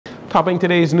Topping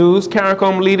today's news,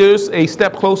 CARICOM leaders a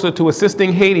step closer to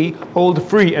assisting Haiti hold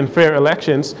free and fair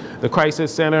elections. The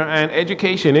Crisis Center and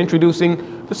Education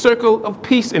introducing the Circle of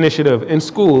Peace initiative in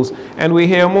schools. And we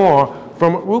hear more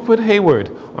from Rupert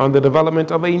Hayward on the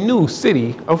development of a new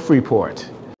city of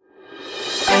Freeport.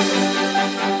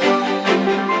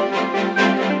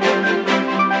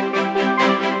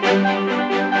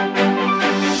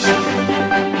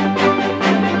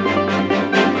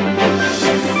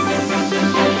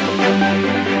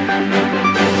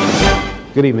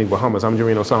 Good evening, Bahamas. I'm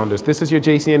Jarino Saunders. This is your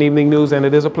JCN Evening News, and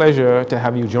it is a pleasure to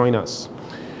have you join us.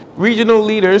 Regional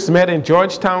leaders met in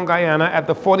Georgetown, Guyana at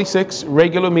the 46th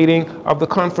regular meeting of the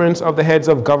Conference of the Heads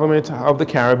of Government of the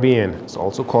Caribbean. It's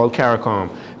also called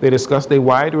CARICOM. They discussed a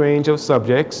wide range of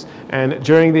subjects, and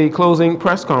during the closing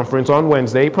press conference on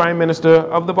Wednesday, Prime Minister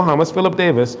of the Bahamas, Philip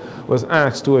Davis, was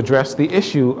asked to address the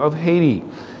issue of Haiti.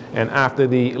 And after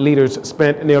the leaders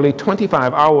spent nearly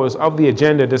 25 hours of the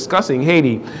agenda discussing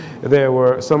Haiti, there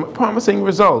were some promising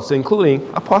results, including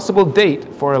a possible date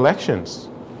for elections.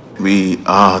 We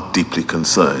are deeply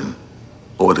concerned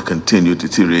over the continued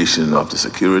deterioration of the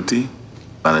security,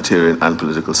 humanitarian and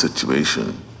political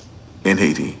situation in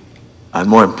Haiti. And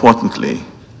more importantly,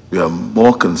 we are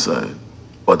more concerned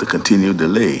about the continued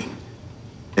delay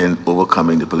in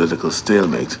overcoming the political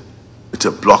stalemate which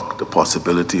have blocked the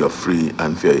possibility of free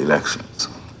and fair elections.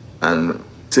 And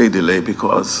say delay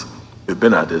because we've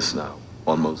been at this now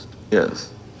almost 2 years.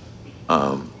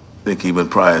 I think even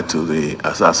prior to the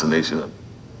assassination of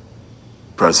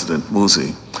President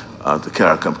Musi, the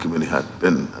CARICOM community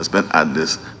has been at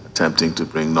this, attempting to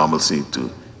bring normalcy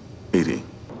to Haiti.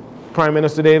 Prime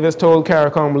Minister Davis told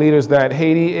CARICOM leaders that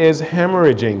Haiti is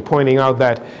hemorrhaging, pointing out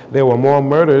that there were more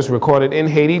murders recorded in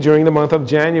Haiti during the month of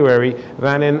January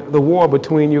than in the war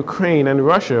between Ukraine and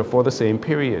Russia for the same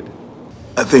period.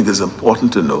 I think it's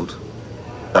important to note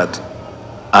that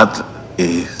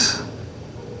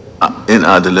in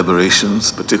our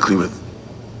deliberations, particularly with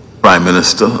Prime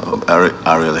Minister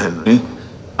Ariel Henry,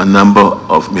 a number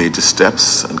of major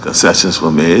steps and concessions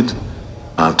were made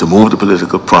to move the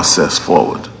political process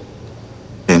forward,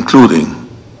 including,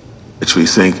 which we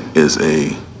think is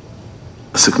a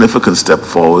significant step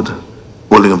forward,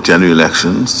 holding of general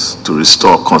elections to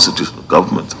restore constitutional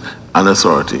government and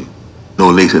authority no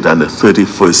later than the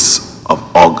 31st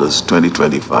of August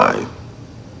 2025.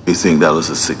 We think that was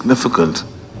a significant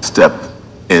step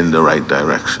in the right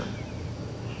direction.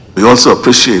 We also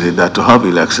appreciated that to have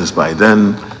elections by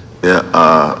then, there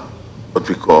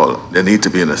need to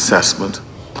be an assessment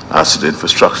as to the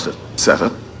infrastructure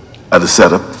setup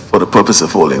for the purpose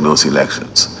of holding those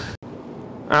elections.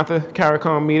 At the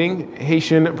CARICOM meeting,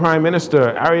 Haitian Prime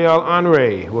Minister Ariel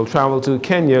Henry will travel to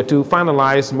Kenya to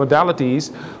finalize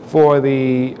modalities for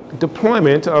the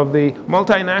deployment of the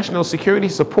multinational security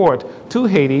support to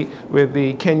Haiti with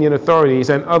the Kenyan authorities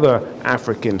and other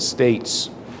African states.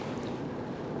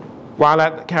 While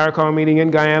at the CARICOM meeting in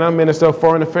Guyana, Minister of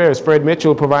Foreign Affairs Fred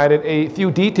Mitchell provided a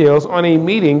few details on a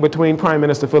meeting between Prime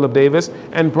Minister Philip Davis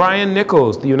and Brian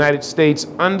Nichols, the United States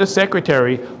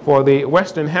Undersecretary for the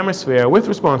Western Hemisphere with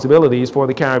responsibilities for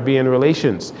the Caribbean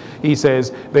relations. He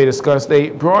says they discussed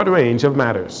a broad range of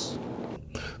matters.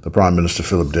 The Prime Minister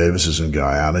Philip Davis is in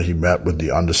Guyana. He met with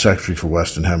the Undersecretary for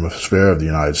Western Hemisphere of the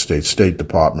United States State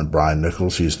Department, Brian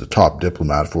Nichols. He's the top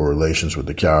diplomat for relations with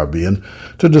the Caribbean,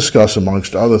 to discuss,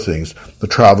 amongst other things, the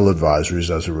travel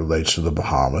advisories as it relates to the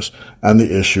Bahamas and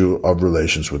the issue of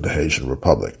relations with the Haitian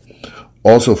Republic.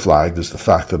 Also flagged is the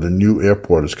fact that a new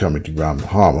airport is coming to Grand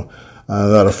Bahama,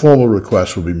 and that a formal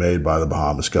request will be made by the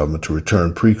Bahamas government to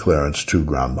return pre-clearance to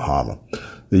Grand Bahama.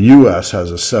 The U.S.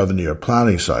 has a 7-year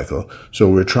planning cycle, so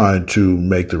we're trying to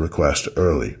make the request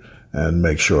early and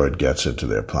make sure it gets into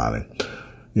their planning.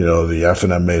 You know, the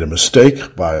F&M made a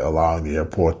mistake by allowing the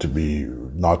airport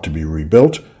not to be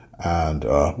rebuilt, and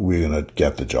we're going to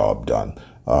get the job done.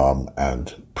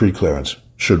 And pre-clearance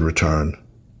should return,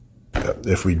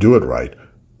 if we do it right,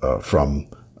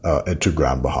 to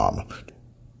Grand Bahama.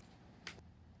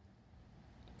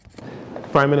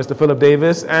 Prime Minister Philip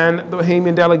Davis and the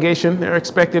Bahamian delegation are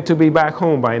expected to be back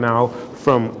home by now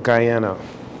from Guyana.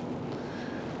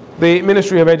 The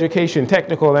Ministry of Education,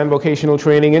 Technical and Vocational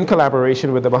Training, in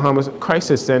collaboration with the Bahamas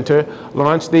Crisis Center,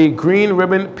 launched the Green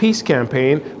Ribbon Peace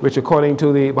Campaign, which, according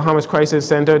to the Bahamas Crisis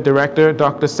Center Director,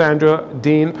 Dr. Sandra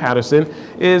Dean Patterson,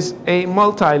 is a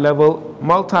multi-level,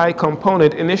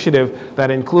 multi-component initiative that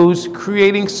includes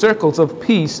creating circles of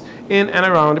peace in and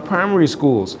around primary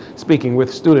schools, speaking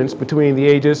with students between the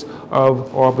ages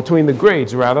of, or between the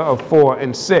grades rather, of 4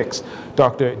 and 6.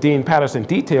 Dr. Dean Patterson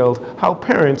detailed how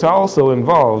parents are also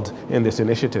involved in this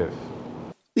initiative.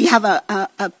 We have a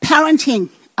parenting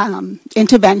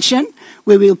intervention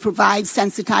where we'll provide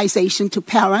sensitization to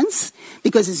parents,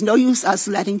 because it's no use us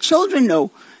letting children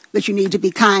know that you need to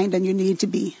be kind and you need to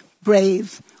be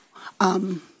brave.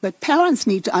 But parents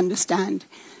need to understand.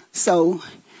 So,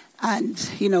 and,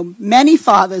 you know, many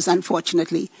fathers,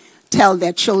 unfortunately, tell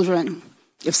their children,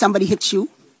 if somebody hits you,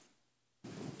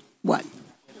 what?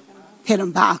 Hit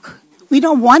them back. We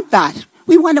don't want that.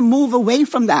 We want to move away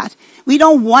from that. We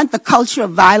don't want the culture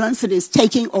of violence that is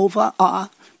taking over our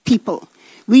people.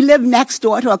 We live next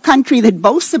door to a country that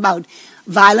boasts about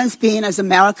violence being as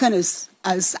American as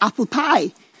apple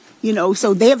pie. You know,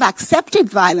 so they've accepted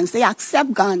violence. They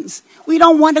accept guns. We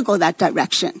don't want to go that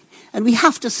direction. And we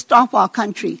have to stop our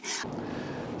country.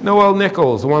 Noel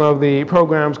Nichols, one of the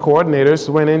program's coordinators,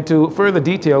 went into further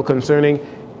detail concerning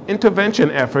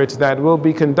intervention efforts that will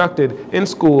be conducted in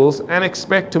schools and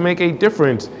expect to make a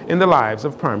difference in the lives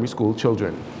of primary school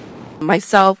children.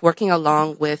 Myself, working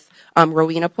along with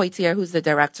Rowena Poitier, who's the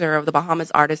director of the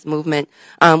Bahamas Artist Movement,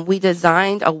 we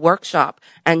designed a workshop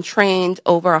and trained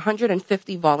over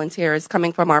 150 volunteers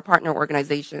coming from our partner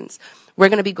organizations. We're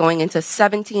going to be going into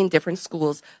 17 different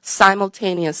schools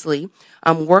simultaneously,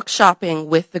 workshopping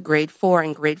with the grade 4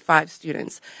 and grade 5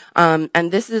 students.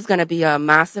 And this is going to be a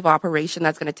massive operation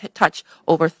that's going to touch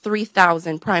over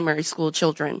 3,000 primary school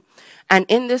children. And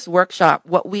in this workshop,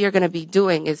 what we are going to be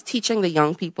doing is teaching the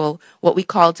young people what we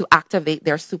call to activate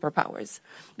their superpowers,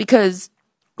 because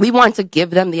we want to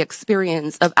give them the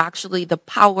experience of actually the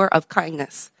power of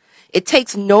kindness. It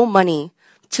takes no money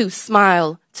to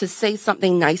smile, to say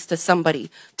something nice to somebody,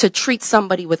 to treat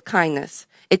somebody with kindness.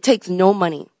 It takes no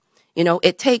money. You know,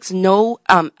 it takes no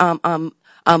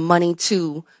money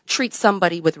to treat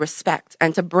somebody with respect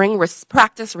and to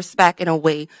practice respect in a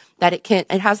way that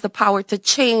it has the power to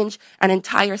change an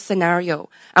entire scenario.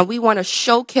 And we want to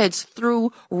show kids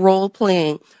through role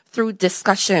playing, through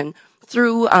discussion,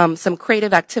 through some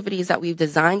creative activities that we've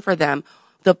designed for them,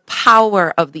 the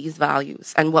power of these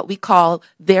values and what we call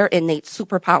their innate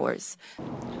superpowers.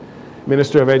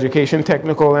 Minister of Education,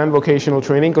 Technical and Vocational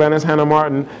Training, Glennis Hannah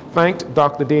Martin, thanked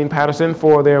Dr. Dean Patterson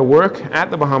for their work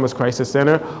at the Bahamas Crisis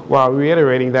Center, while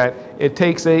reiterating that it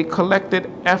takes a collected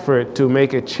effort to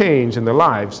make a change in the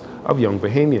lives of young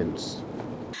Bahamians.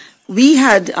 We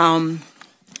had,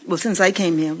 well, since I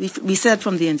came here, we said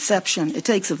from the inception, it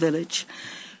takes a village.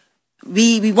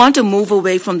 We want to move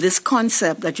away from this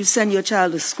concept that you send your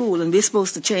child to school and we're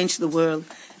supposed to change the world,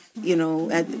 you know,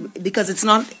 because it's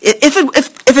not,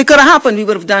 if it could have happened, we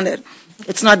would have done it.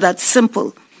 It's not that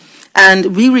simple.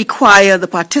 And we require the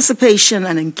participation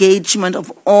and engagement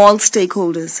of all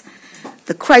stakeholders.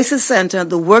 The Crisis Center,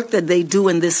 the work that they do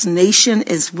in this nation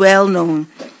is well known.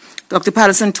 Dr.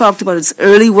 Patterson talked about its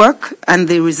early work and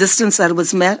the resistance that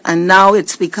was met, and now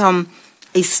it's become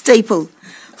a staple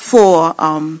for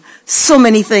so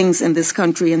many things in this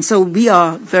country. And so we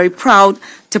are very proud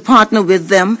to partner with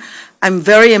them. I'm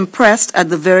very impressed at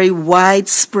the very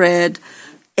widespread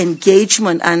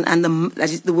engagement and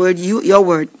the word, your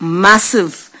word,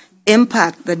 massive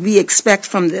impact that we expect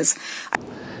from this.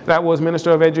 That was Minister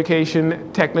of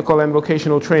Education, Technical and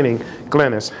Vocational Training,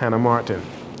 Glennis Hannah Martin.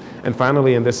 And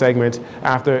finally, in this segment,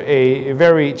 after a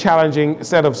very challenging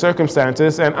set of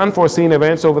circumstances and unforeseen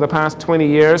events over the past 20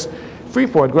 years,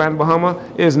 Freeport, Grand Bahama,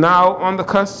 is now on the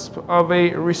cusp of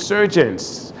a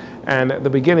resurgence and the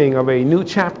beginning of a new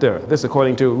chapter. This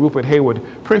according to Rupert Hayward,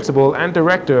 Principal and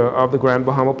Director of the Grand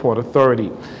Bahama Port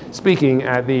Authority. Speaking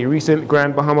at the recent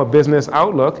Grand Bahama Business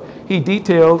Outlook, he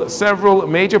detailed several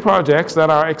major projects that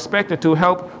are expected to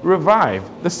help revive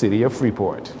the city of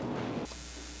Freeport.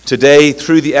 Today,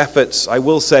 through the efforts, I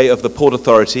will say, of the Port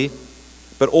Authority,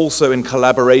 but also in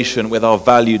collaboration with our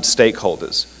valued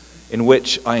stakeholders, in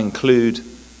which I include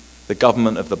the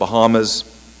Government of the Bahamas,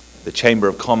 the Chamber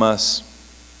of Commerce,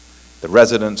 the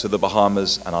residents of the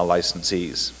Bahamas, and our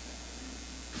licensees.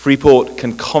 Freeport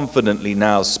can confidently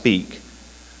now speak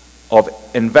of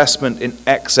investment in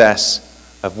excess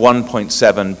of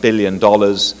 $1.7 billion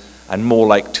and more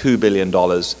like $2 billion,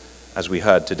 as we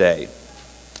heard today.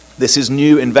 This is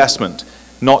new investment,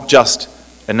 not just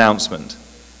announcement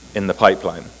in the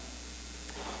pipeline.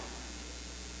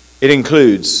 It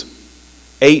includes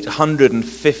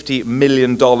 $850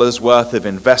 million worth of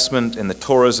investment in the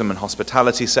tourism and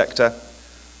hospitality sector,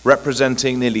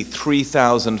 representing nearly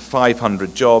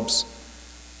 3,500 jobs.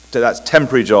 That's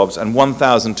temporary jobs, and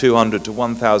 1,200 to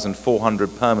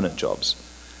 1,400 permanent jobs,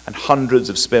 and hundreds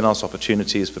of spin-off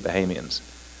opportunities for Bahamians.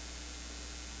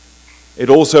 It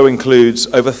also includes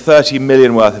over 30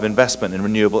 million worth of investment in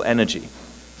renewable energy,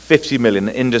 50 million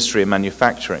in industry and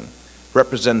manufacturing,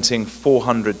 representing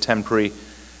 400 temporary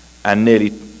and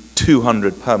nearly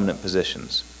 200 permanent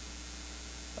positions.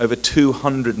 over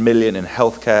 200 million in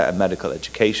healthcare and medical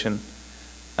education,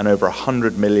 and over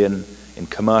 100 million in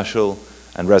commercial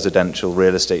and residential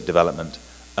real estate development,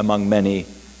 among many,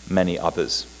 many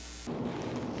others.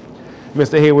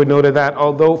 Mr. Hayward noted that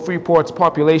although Freeport's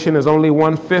population is only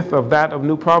 1/5 of that of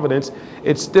New Providence,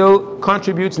 it still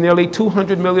contributes nearly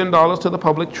 $200 million to the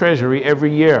public treasury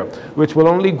every year, which will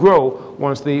only grow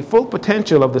once the full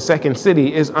potential of the second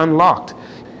city is unlocked.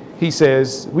 He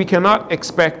says, we cannot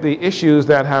expect the issues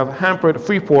that have hampered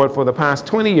Freeport for the past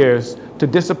 20 years to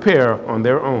disappear on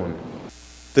their own.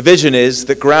 The vision is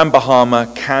that Grand Bahama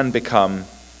can become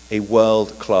a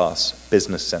world-class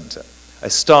business center, a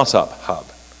startup hub,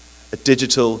 a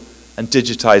digital and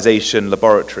digitization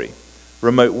laboratory,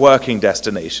 remote working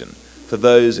destination for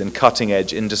those in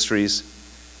cutting-edge industries,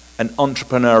 an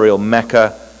entrepreneurial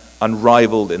mecca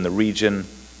unrivaled in the region,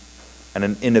 and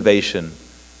an innovation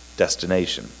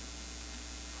destination.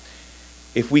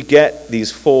 If we get these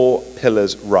 4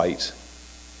 pillars right,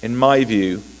 in my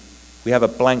view, we have a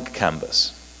blank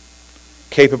canvas,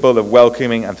 capable of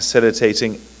welcoming and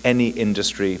facilitating any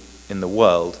industry in the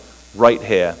world right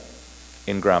here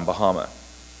in Grand Bahama.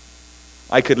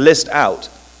 I could list out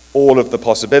all of the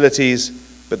possibilities,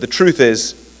 but the truth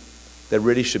is there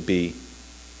really should be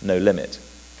no limit.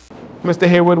 Mr.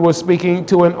 Hayward was speaking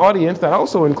to an audience that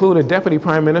also included Deputy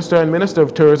Prime Minister and Minister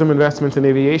of Tourism, Investments and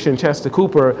Aviation Chester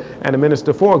Cooper and the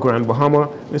Minister for Grand Bahama,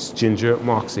 Ms. Ginger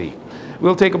Moxey.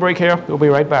 We'll take a break here. We'll be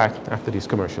right back after these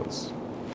commercials.